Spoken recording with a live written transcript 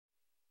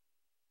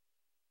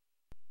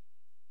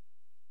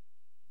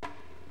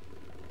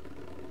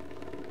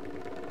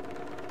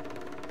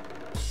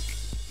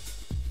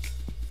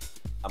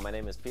My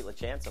name is Pete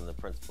LaChance. I'm the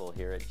principal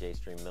here at J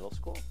Stream Middle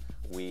School.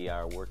 We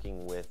are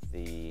working with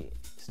the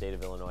State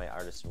of Illinois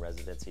Artist in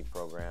Residency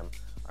Program,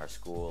 our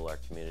school, our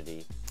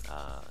community,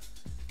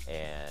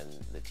 and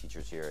the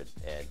teachers here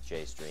at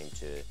J Stream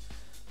to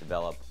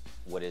develop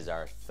what is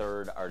our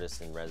third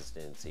Artist in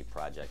Residency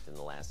project in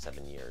the last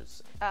 7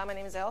 years. My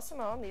name is Al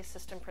Simone. I'm the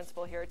assistant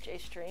principal here at J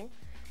Stream.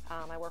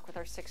 I work with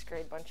our 6th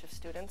grade bunch of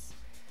students.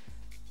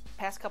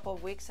 Past couple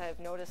of weeks I've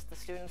noticed the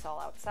students all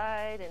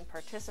outside and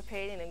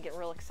participating and getting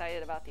real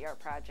excited about the art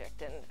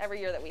project. And every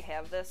year that we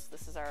have this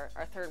is our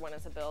third one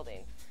as a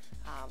building.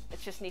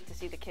 It's just neat to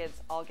see the kids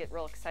all get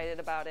real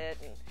excited about it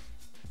and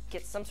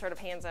get some sort of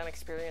hands-on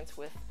experience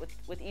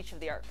with each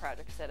of the art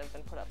projects that have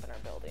been put up in our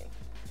building.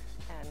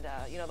 And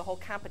you know, the whole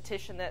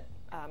competition that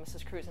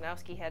Mrs.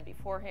 Kruzanowski had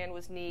beforehand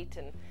was neat,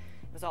 and it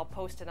was all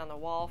posted on the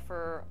wall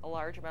for a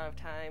large amount of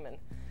time. And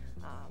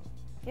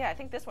yeah, I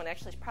think this one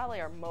actually is probably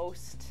our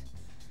most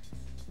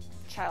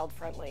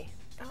child-friendly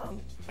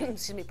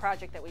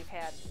project that we've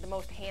had, the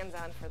most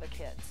hands-on for the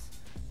kids.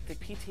 The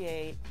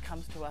PTA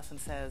comes to us and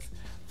says,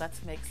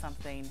 let's make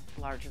something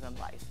larger than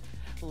life.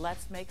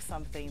 Let's make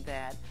something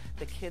that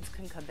the kids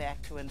can come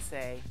back to and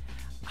say,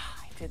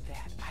 I did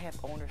that, I have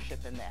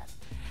ownership in that.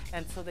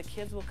 And so the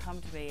kids will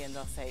come to me and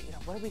they'll say, you know,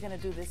 what are we going to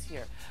do this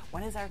year?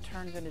 When is our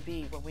turn going to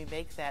be when we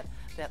make that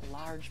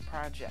large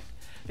project?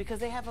 Because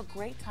they have a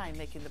great time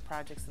making the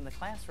projects in the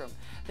classroom.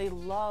 They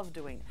love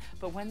doing it.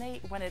 But when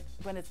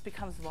it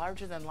becomes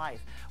larger than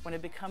life, when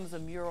it becomes a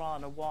mural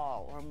on a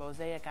wall or a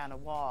mosaic on a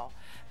wall,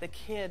 the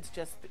kids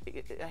just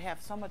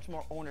have so much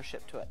more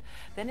ownership to it.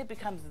 Then it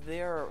becomes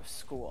their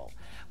school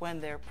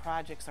when their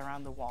projects are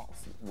on the walls.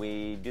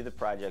 We do the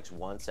projects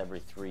once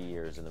every 3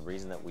 years, and the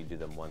reason that we do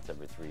them once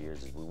every 3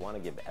 years is we want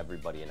to give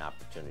everybody an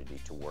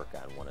opportunity to work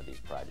on one of these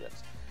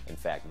projects. In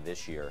fact,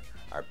 this year,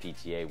 our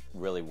PTA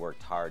really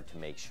worked hard to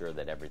make sure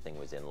that everything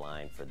was in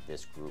line for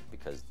this group,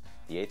 because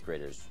the 8th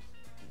graders,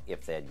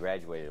 if they had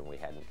graduated and we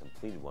hadn't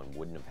completed one,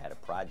 wouldn't have had a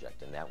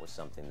project. And that was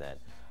something that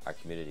our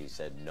community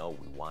said, no,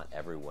 we want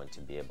everyone to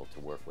be able to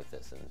work with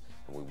this, and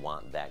we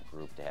want that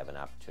group to have an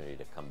opportunity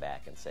to come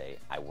back and say,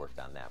 I worked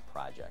on that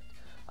project.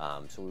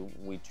 So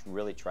we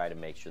really try to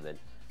make sure that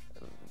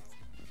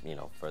you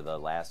know, for the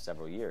last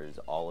several years,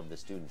 all of the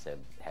students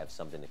have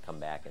something to come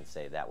back and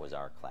say, that was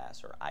our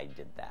class, or I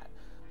did that.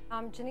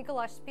 I'm Jenny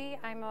Gillespie.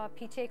 I'm a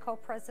PTA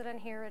co-president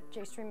here at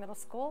J Stream Middle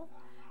School.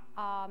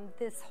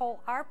 This whole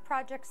art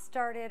project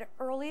started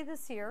early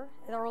this year,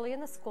 early in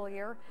the school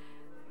year,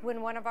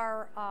 when one of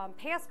our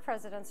past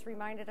presidents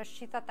reminded us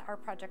she thought the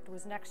art project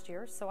was next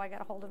year. So I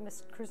got a hold of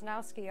Ms.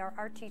 Kruzanowski, our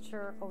art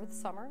teacher, over the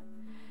summer.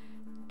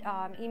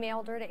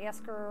 Emailed her to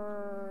ask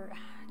her,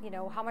 you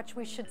know, how much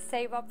we should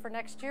save up for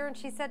next year, and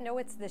she said, no,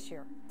 it's this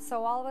year.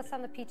 So all of us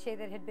on the PTA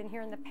that had been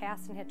here in the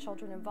past and had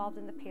children involved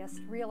in the past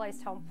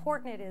realized how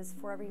important it is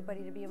for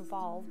everybody to be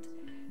involved.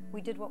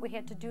 We did what we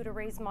had to do to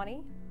raise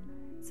money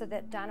so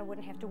that Donna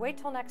wouldn't have to wait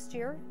till next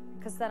year,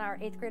 because then our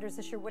 8th graders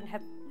this year wouldn't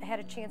have had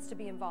a chance to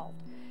be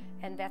involved.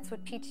 And that's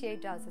what PTA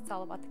does. It's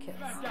all about the kids.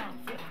 We're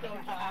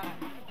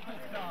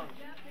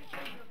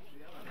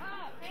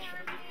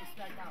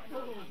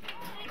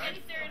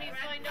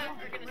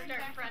going to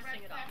start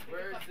pressing it off.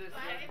 Where is this?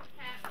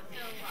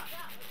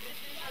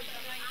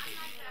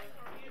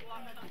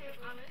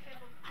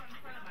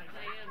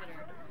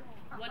 Diameter.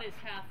 What is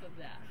half of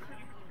that?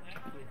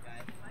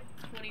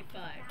 25.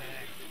 25.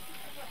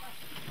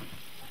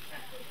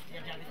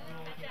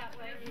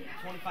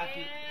 25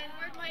 feet. And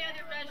where'd my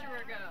other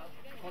measurer go?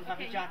 25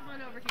 feet, Okay, John. come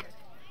on over here.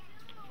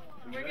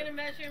 We're going to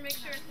measure and make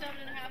sure it's 7.5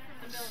 from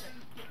the building.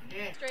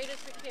 Yeah. Straight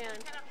as we can.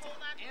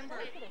 Amber.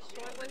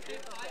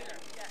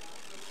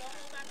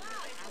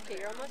 Okay,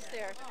 you're almost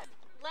there.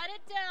 Let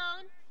it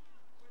down,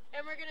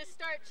 and we're going to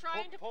start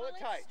trying to pull it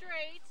tight.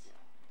 straight.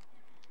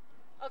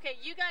 Okay,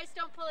 you guys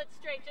don't pull it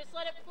straight. Just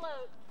let it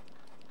float.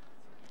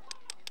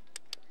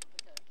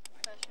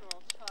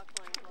 Professional chalk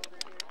line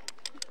holder here.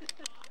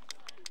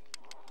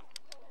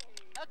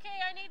 Okay,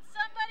 I need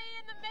somebody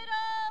in the middle.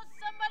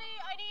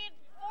 I need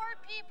 4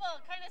 people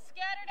kind of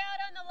scattered out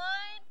on the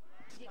line.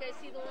 You guys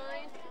see the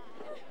line?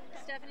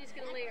 Stephanie's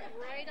going to lay it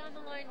right on the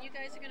line. You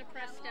guys are going to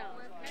press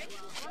down, okay?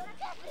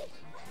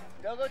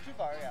 Don't go too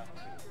far, yeah.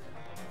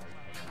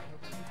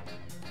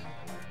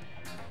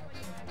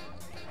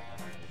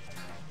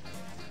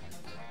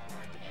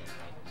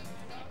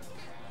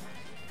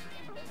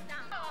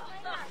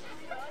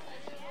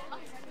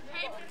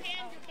 Hey, put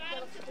hands your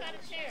bottom to cut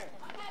a chair.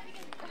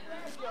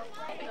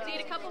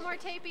 Need a couple more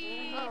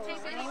tapey.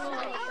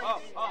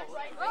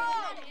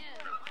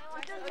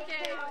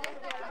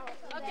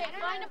 Okay,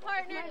 find a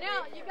partner.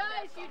 Now, you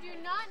guys, you do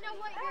not know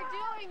what you're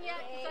doing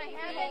yet because I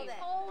haven't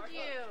told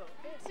you.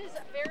 This is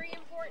a very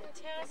important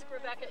task,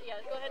 Rebecca.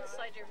 Yeah, go ahead and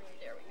slide your,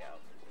 there we go.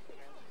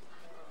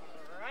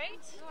 All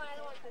right.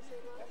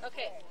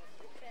 Okay,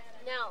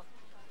 now,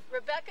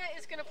 Rebecca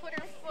is going to put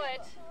her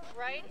foot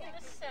right in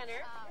the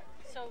center.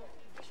 So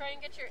Try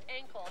and get your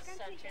ankle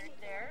centered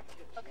there.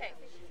 Okay.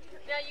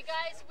 Now you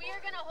guys, we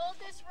are going to hold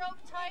this rope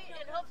tight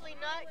and hopefully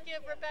not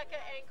give Rebecca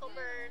ankle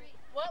burn.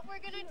 What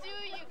we're going to do,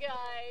 you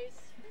guys,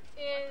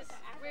 is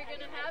we're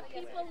going to have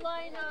people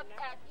line up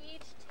at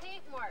each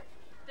tape mark.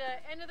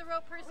 The end of the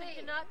rope person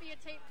cannot be a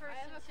tape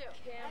person too.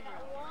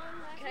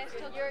 If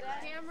you're a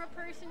camera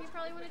person, you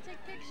probably want to take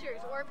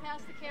pictures or pass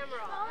the camera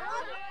off.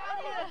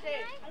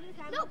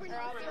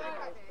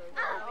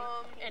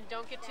 And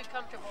don't get too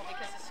comfortable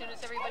because as soon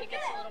as everybody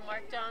gets a little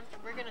mark down,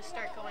 we're going to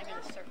start going in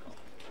a circle.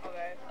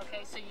 Okay.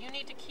 Okay, so you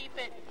need to keep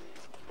it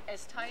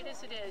as tight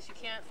as it is. You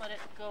can't let it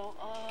go,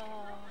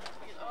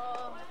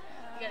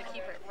 You got to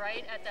keep it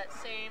right at that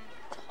same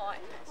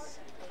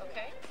tautness.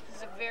 Okay?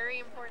 This is a very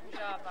important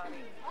job,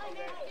 Bobby.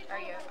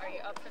 Are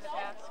you up for the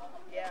task?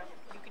 Yeah.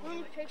 You can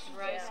do it.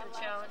 Rise to the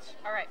challenge.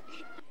 All right.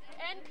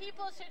 And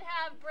people should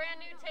have brand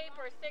new tape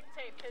or thick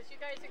tape because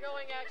you guys are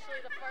going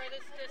actually the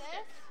farthest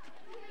distance.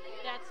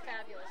 That's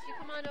fabulous. You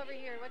come on over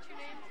here. What's your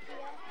name?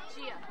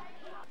 Gia.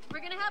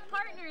 We're going to have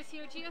partners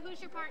here. Gia,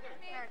 who's your partner?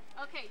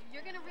 Okay,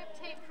 you're going to rip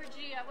tape for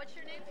Gia. What's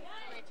your name?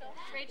 Rachel.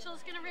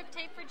 Rachel's going to rip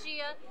tape for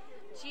Gia.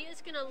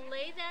 Gia's going to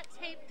lay that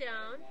tape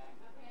down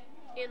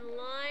in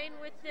line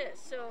with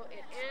this. So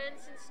it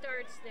ends and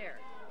starts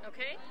there.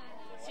 Okay?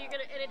 So you're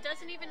going to, and it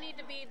doesn't even need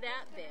to be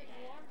that big.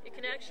 It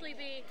can actually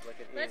be,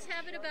 let's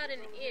have it about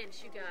 1 inch,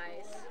 you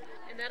guys.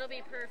 And that'll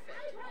be perfect.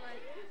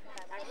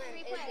 I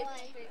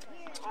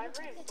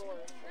ran 4.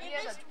 You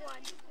missed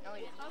one. No,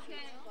 we didn't.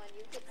 Okay.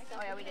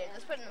 Oh, yeah, we did.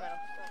 Let's put it in the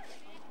middle.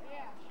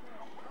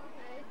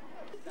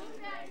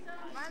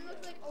 Mine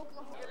looks like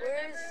Oklahoma.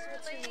 Where's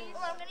what you need?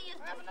 Oh, I'm going to use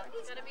nothing.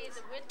 It's going to be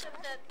the width of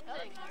that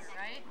thing here,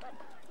 right?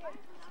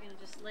 You're going to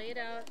just lay it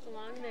out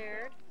along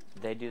there.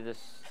 They do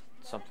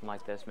something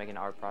like this, make an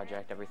art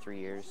project every 3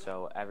 years,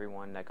 so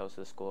everyone that goes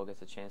to the school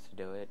gets a chance to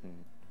do it, and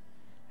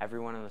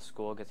everyone in the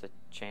school gets a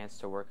chance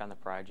to work on the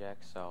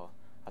project, so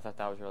I thought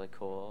that was really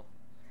cool.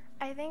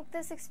 I think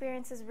this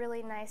experience is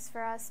really nice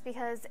for us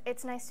because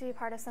it's nice to be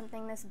part of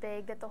something this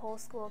big that the whole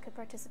school could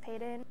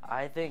participate in.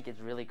 I think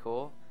it's really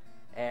cool,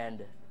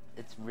 and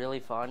it's really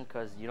fun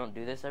because you don't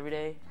do this every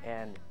day,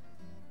 and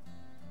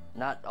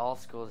not all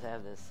schools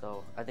have this,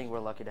 so I think we're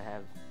lucky to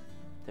have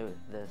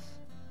this.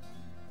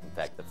 In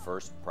fact, the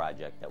first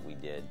project that we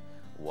did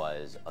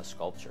was a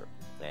sculpture,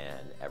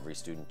 and every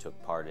student took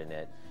part in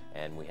it,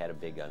 and we had a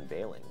big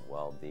unveiling.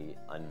 Well, the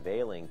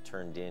unveiling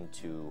turned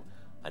into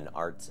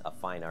a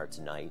fine arts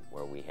night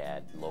where we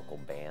had local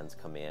bands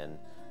come in,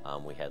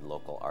 we had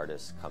local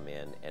artists come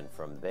in, and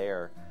from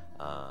there,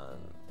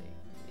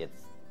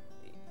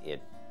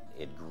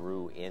 it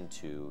grew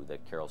into the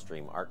Carroll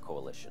Stream Art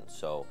Coalition.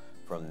 So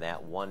from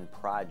that one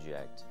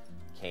project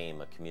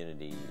came a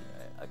community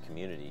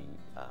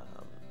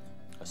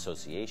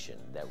association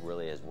that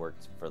really has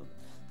worked for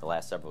the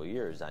last several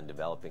years on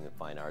developing the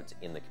fine arts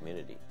in the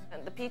community.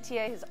 And the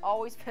PTA has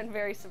always been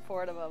very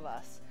supportive of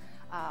us.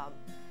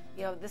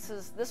 You know,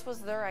 this was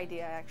their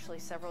idea actually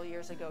several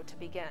years ago to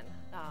begin,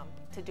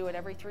 to do it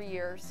every 3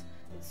 years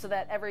so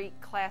that every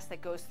class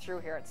that goes through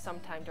here at some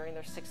time during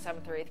their 6th,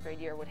 7th, or 8th grade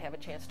year would have a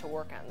chance to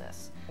work on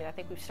this. And I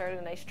think we've started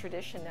a nice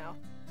tradition now.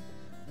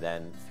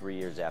 Then 3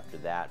 years after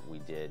that, we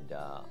did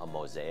a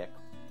mosaic,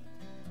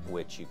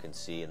 which you can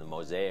see in the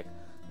mosaic.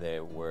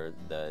 There were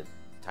the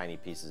tiny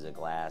pieces of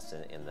glass,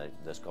 and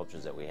the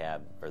sculptures that we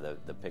have, or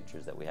the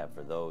pictures that we have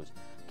for those,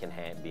 can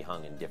be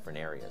hung in different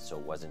areas. So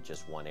it wasn't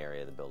just one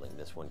area of the building.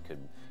 This one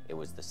it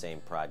was the same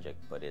project,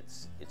 but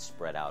it's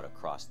spread out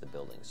across the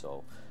building.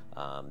 So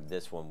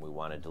this one we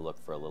wanted to look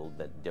for a little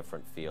bit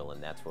different feel,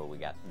 and that's where we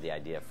got the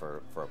idea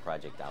for a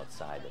project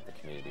outside that the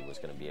community was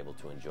going to be able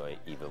to enjoy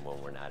even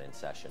when we're not in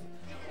session.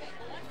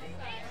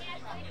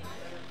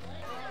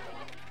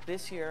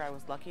 This year I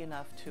was lucky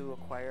enough to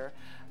acquire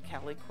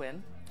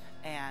Quinn,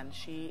 and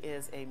she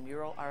is a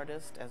mural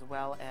artist as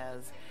well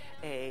as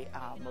a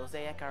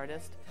mosaic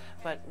artist.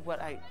 But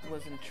what I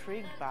was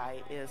intrigued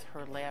by is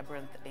her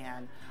labyrinth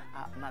and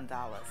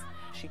mandalas.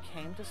 She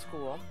came to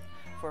school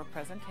for a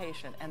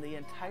presentation, and the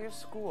entire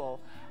school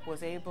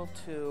was able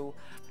to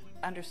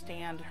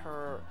understand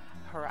her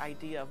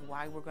idea of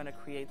why we're going to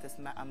create this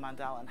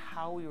mandala and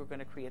how we were going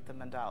to create the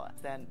mandala.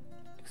 Then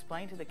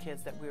explain to the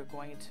kids that we were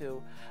going to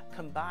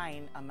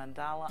combine a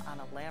mandala on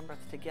a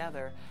labyrinth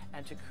together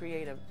and to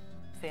create a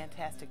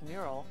fantastic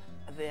mural.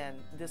 Then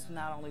this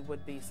not only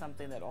would be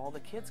something that all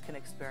the kids can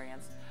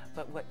experience,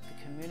 but what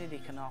the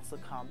community can also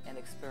come and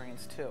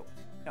experience too.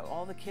 You know,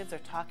 all the kids are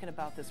talking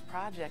about this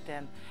project,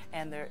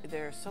 and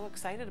they're so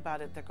excited about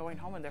it. They're going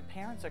home and their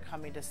parents are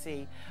coming to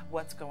see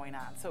what's going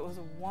on. So it was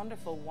a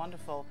wonderful,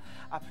 wonderful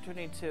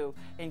opportunity to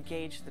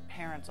engage the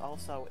parents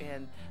also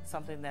in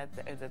something that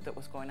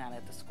was going on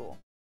at the school.